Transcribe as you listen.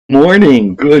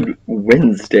Morning, good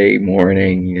Wednesday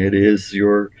morning. It is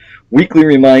your weekly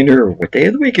reminder of what day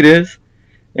of the week it is.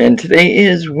 And today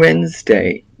is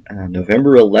Wednesday,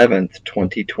 November 11th,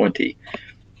 2020.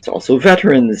 It's also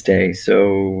Veterans Day,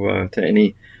 so to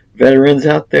any veterans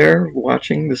out there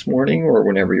watching this morning or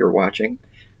whenever you're watching,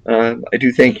 I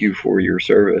do thank you for your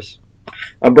service.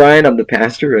 I'm Brian. I'm the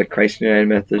pastor at Christ United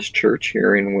Methodist Church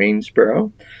here in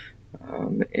Waynesboro.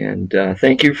 And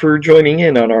thank you for joining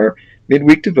in on our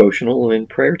midweek devotional and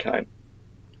prayer time.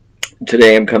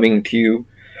 Today I'm coming to you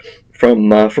from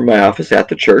my office at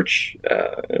the church.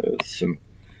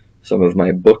 Some of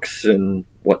my books and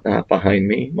whatnot behind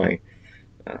me, my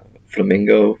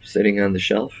flamingo sitting on the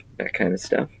shelf, that kind of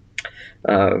stuff.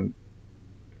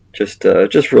 Just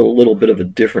for a little bit of a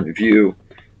different view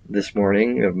this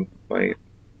morning. My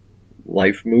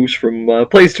life moves from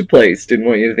place to place. Didn't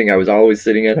want you to think I was always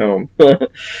sitting at home.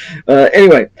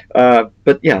 Anyway,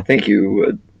 but yeah, thank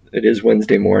you. It is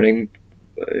Wednesday morning.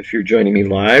 If you're joining me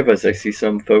live, as I see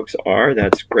some folks are,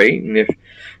 that's great. And if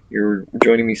you're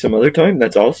joining me some other time,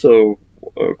 that's also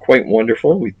quite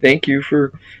wonderful. We thank you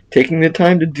for taking the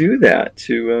time to do that,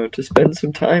 to spend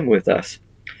some time with us,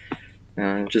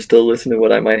 just to listen to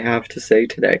what I might have to say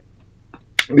today.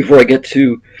 Before I get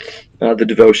to the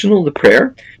devotional, the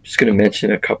prayer, I'm just going to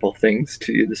mention a couple things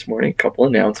to you this morning, a couple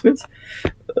announcements.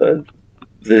 And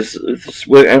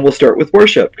we'll start with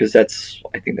worship, because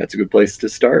I think that's a good place to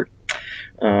start.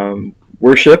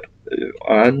 Worship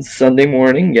on Sunday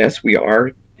morning. Yes, we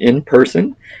are in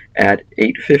person at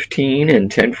 8:15 and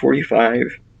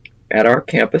 10:45 at our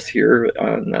campus here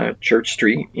on Church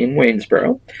Street in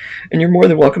Waynesboro, and you're more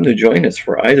than welcome to join us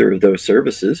for either of those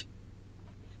services.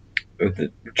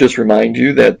 Just remind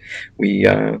you that we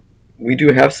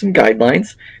do have some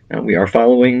guidelines. We are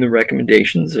following the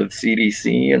recommendations of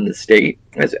CDC and the state,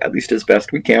 at least as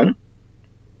best we can.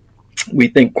 We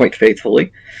think quite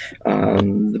faithfully.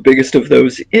 The biggest of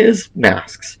those is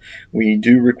masks. We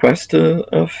do request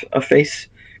a face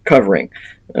covering.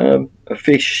 A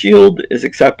face shield is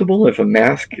acceptable if a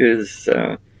mask is,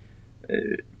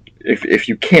 if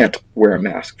you can't wear a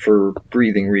mask for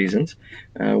breathing reasons.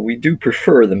 We do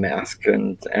prefer the mask,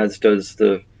 and as does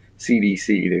the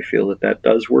CDC. They feel that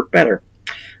does work better.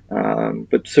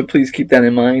 But so please keep that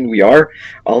in mind. We are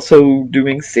also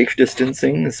doing safe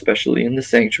distancing, especially in the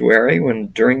sanctuary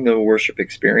during the worship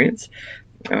experience.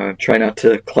 Try not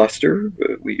to cluster.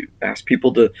 We ask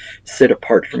people to sit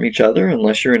apart from each other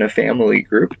unless you're in a family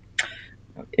group.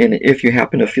 And if you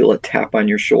happen to feel a tap on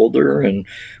your shoulder and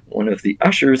one of the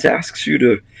ushers asks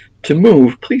you to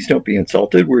move, please don't be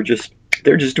insulted.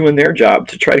 They're just doing their job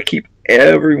to try to keep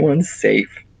everyone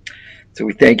safe. So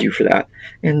we thank you for that.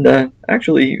 And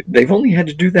actually, they've only had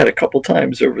to do that a couple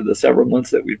times over the several months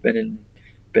that we've been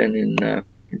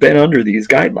under these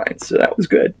guidelines. So that was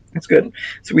good. That's good.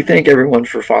 So we thank everyone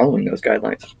for following those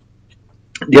guidelines.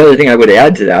 The other thing I would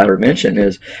add to that or mention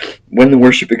is when the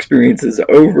worship experience is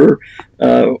over,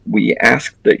 we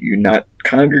ask that you not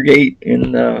congregate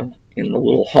in the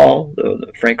little hall,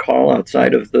 the Frank Hall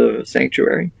outside of the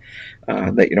sanctuary,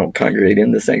 that you don't congregate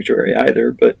in the sanctuary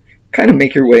either, but kind of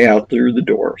make your way out through the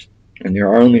doors. And there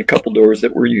are only a couple doors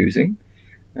that we're using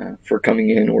for coming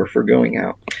in or for going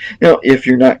out. Now, if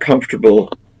you're not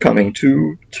comfortable coming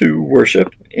to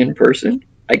worship in person,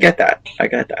 I get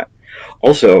that.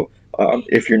 Also,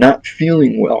 if you're not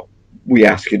feeling well, we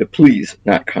ask you to please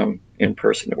not come in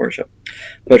person to worship.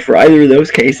 But for either of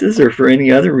those cases or for any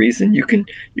other reason, you can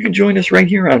join us right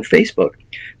here on Facebook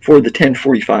for the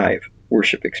 10:45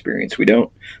 worship experience. We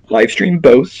don't live stream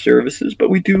both services, but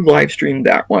we do live stream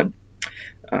that one.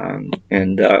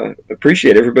 And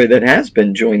appreciate everybody that has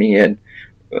been joining in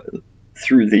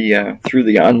through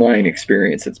the online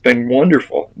experience. It's been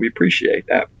wonderful. We appreciate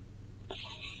that.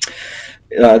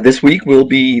 This week will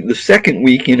be the second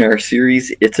week in our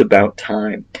series, It's About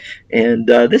Time. And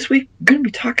this week, we're going to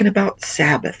be talking about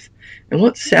Sabbath and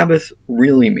what Sabbath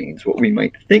really means, what we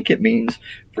might think it means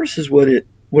versus what it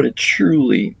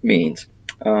truly means.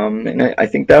 And I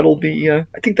think that'll be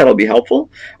helpful.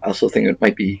 I also think it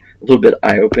might be a little bit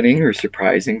eye-opening or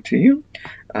surprising to you,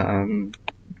 to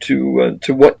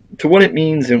what it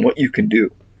means and what you can do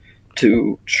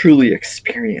to truly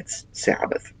experience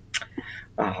Sabbath.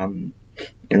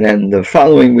 And then the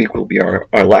following week will be our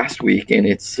last week, and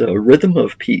it's a rhythm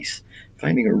of peace,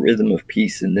 finding a rhythm of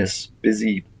peace in this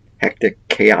busy, hectic,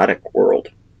 chaotic world,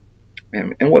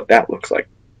 and what that looks like.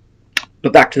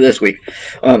 But back to this week.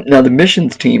 Now, the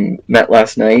missions team met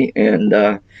last night, and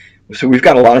so we've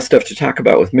got a lot of stuff to talk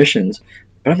about with missions,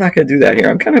 but I'm not going to do that here.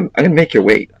 I'm going to make you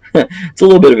wait. It's a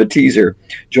little bit of a teaser.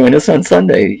 Join us on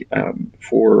Sunday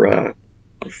for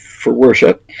for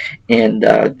worship, and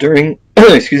during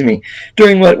excuse me,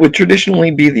 during what would traditionally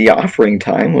be the offering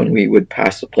time when we would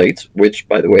pass the plates, which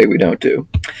by the way we don't do,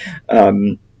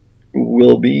 um,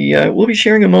 we'll be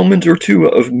sharing a moment or two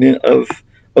of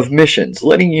missions,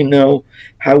 letting you know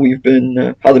how we've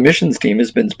been how the missions team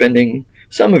has been spending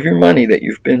some of your money that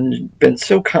you've been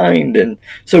so kind and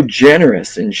so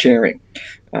generous in sharing,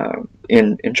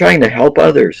 in trying to help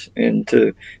others and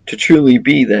to truly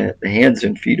be the hands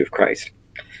and feet of Christ.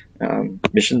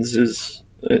 Missions is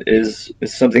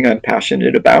something I'm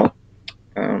passionate about,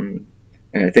 and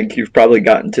I think you've probably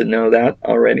gotten to know that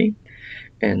already.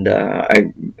 And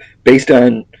based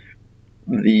on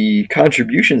the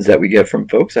contributions that we get from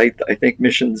folks, I think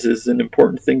missions is an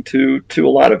important thing to a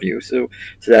lot of you. So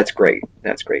that's great.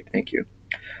 That's great. Thank you.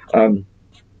 Um,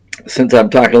 since I'm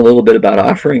talking a little bit about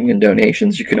offering and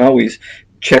donations, you can always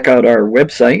check out our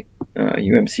website,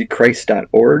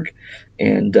 umcchrist.org,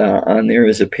 and on there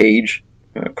is a page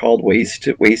called Ways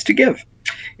to Give,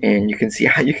 and you can see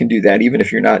how you can do that. Even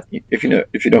if you're not, if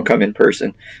you don't come in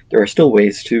person, there are still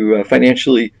ways to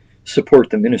financially support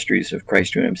the ministries of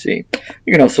Christ UMC.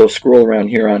 You can also scroll around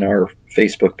here on our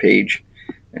Facebook page,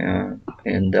 and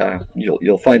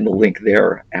you'll find the link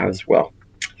there as well.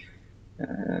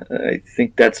 I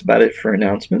think that's about it for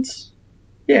announcements.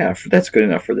 Yeah, that's good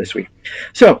enough for this week.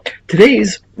 So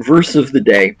today's verse of the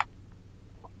day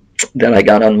that I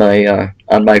got on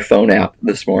my phone app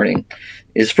this morning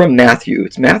is from Matthew.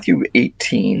 It's Matthew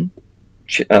 18,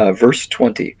 verse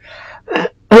 20.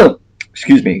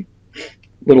 Excuse me, a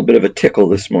little bit of a tickle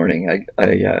this morning. I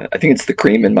think it's the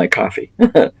cream in my coffee.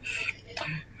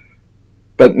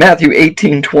 But Matthew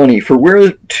 18:20, for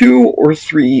where 2 or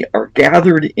 3 are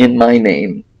gathered in my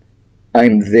name,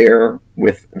 I'm there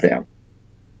with them.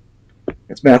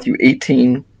 It's Matthew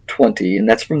 18:20, and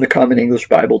that's from the Common English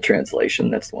Bible translation.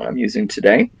 That's the one I'm using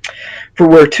today. For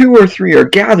where 2 or 3 are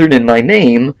gathered in my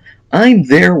name, I'm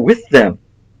there with them.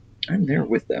 I'm there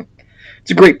with them. It's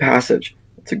a great passage.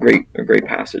 It's a great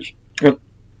passage.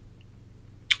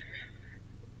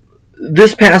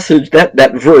 This passage,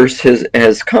 that verse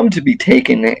has come to be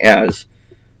taken as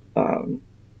an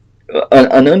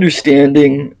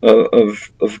understanding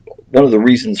of one of the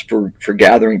reasons for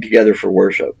gathering together for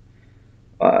worship,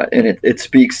 and it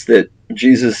speaks that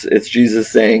it's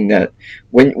Jesus saying that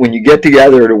when you get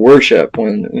together to worship,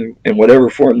 in whatever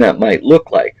form that might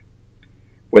look like,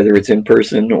 whether it's in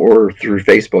person or through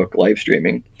Facebook live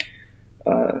streaming,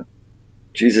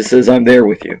 Jesus says, "I'm there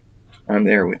with you. I'm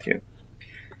there with you."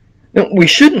 Now, we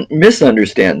shouldn't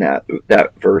misunderstand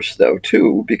that verse, though,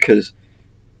 too, because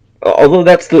although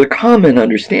that's the common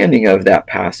understanding of that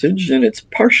passage, and it's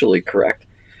partially correct,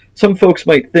 some folks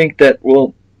might think that,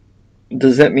 well,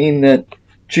 does that mean that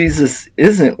Jesus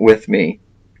isn't with me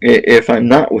if I'm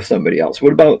not with somebody else?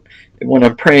 What about when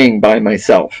I'm praying by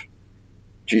myself?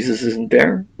 Jesus isn't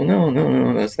there? Well,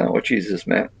 no, that's not what Jesus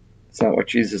meant. That's not what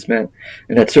Jesus meant,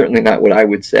 and that's certainly not what I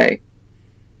would say.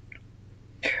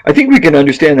 I think we can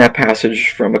understand that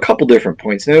passage from a couple different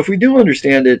points. Now, if we do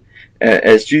understand it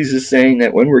as Jesus saying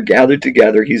that when we're gathered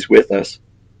together, he's with us,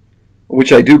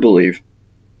 which I do believe,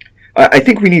 I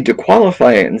think we need to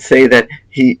qualify it and say that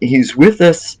he's with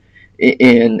us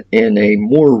in a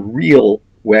more real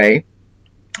way,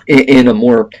 in a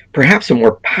more, perhaps a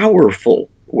more powerful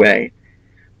way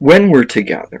when we're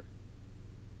together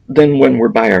than when we're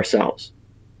by ourselves.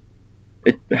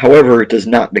 However, it does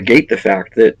not negate the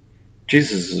fact that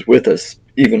Jesus is with us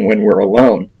even when we're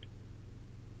alone,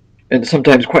 and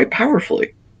sometimes quite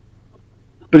powerfully.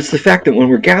 But it's the fact that when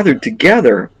we're gathered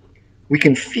together, we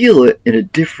can feel it in a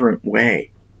different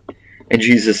way, and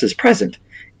Jesus is present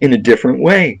in a different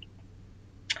way.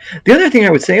 The other thing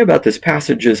I would say about this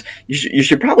passage is you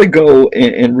should probably go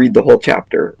and read the whole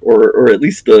chapter, or at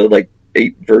least the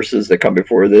 8 verses that come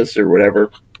before this or whatever,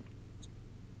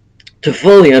 to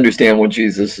fully understand what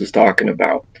Jesus is talking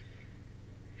about.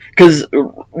 Because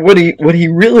what he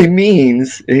really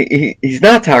means, he's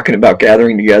not talking about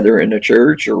gathering together in a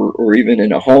church or even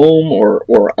in a home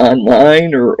or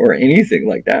online or anything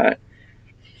like that.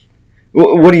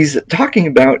 What he's talking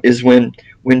about is when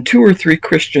 2 or 3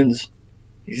 Christians,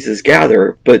 he says,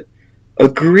 gather, but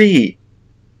agree.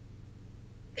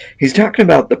 He's talking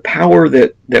about the power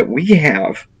that we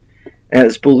have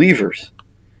as believers,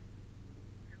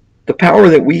 the power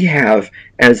that we have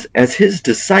as his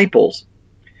disciples,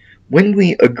 when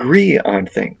we agree on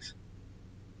things,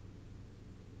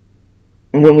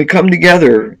 and when we come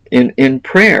together in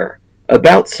prayer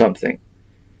about something,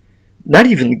 not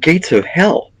even the gates of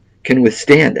hell can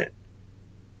withstand it.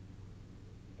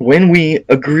 When we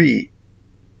agree,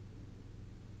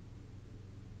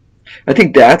 I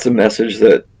think that's a message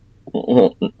that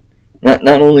Well, not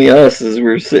only us as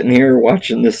we're sitting here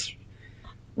watching this,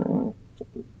 uh,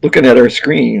 looking at our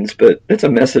screens, but it's a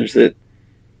message that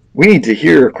we need to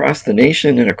hear across the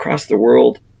nation and across the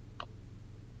world.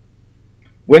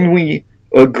 When we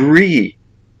agree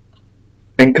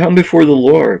and come before the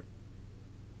Lord,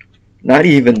 not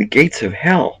even the gates of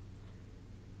hell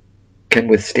can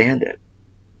withstand it.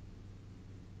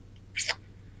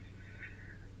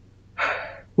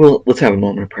 Well, let's have a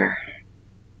moment of prayer.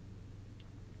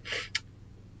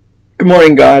 Good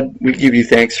morning, God. We give you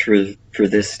thanks for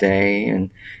this day.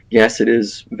 And yes, it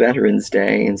is Veterans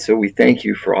Day. And so we thank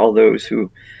you for all those who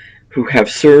have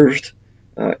served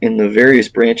in the various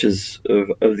branches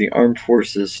of the armed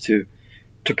forces to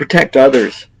protect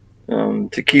others,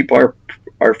 to keep our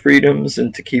freedoms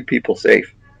and to keep people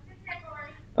safe.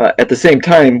 At the same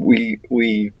time,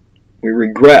 we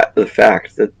regret the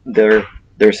fact that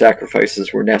their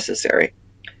sacrifices were necessary,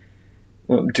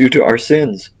 due to our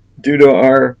sins, due to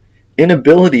our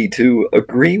inability to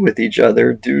agree with each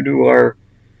other, due to our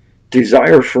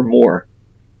desire for more.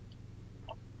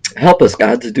 Help us,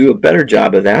 God, to do a better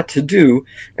job of that, to do,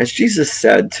 as Jesus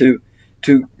said, to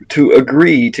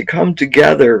agree, to come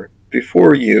together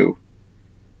before you.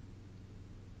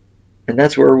 And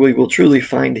that's where we will truly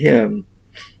find him.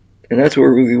 And that's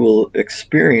where we will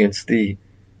experience the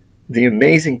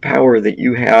amazing power that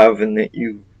you have and that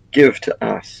you give to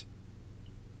us.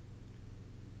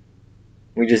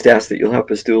 We just ask that you'll help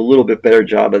us do a little bit better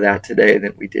job of that today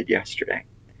than we did yesterday.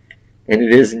 And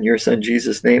it is in your Son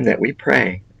Jesus' name that we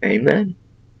pray. Amen.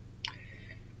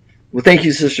 Well, thank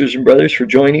you, sisters and brothers, for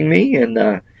joining me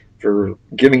and for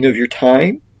giving of your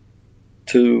time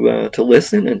to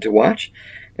listen and to watch.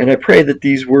 And I pray that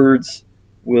these words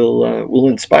will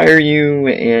inspire you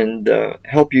and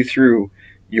help you through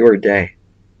your day.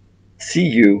 See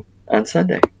you on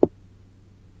Sunday.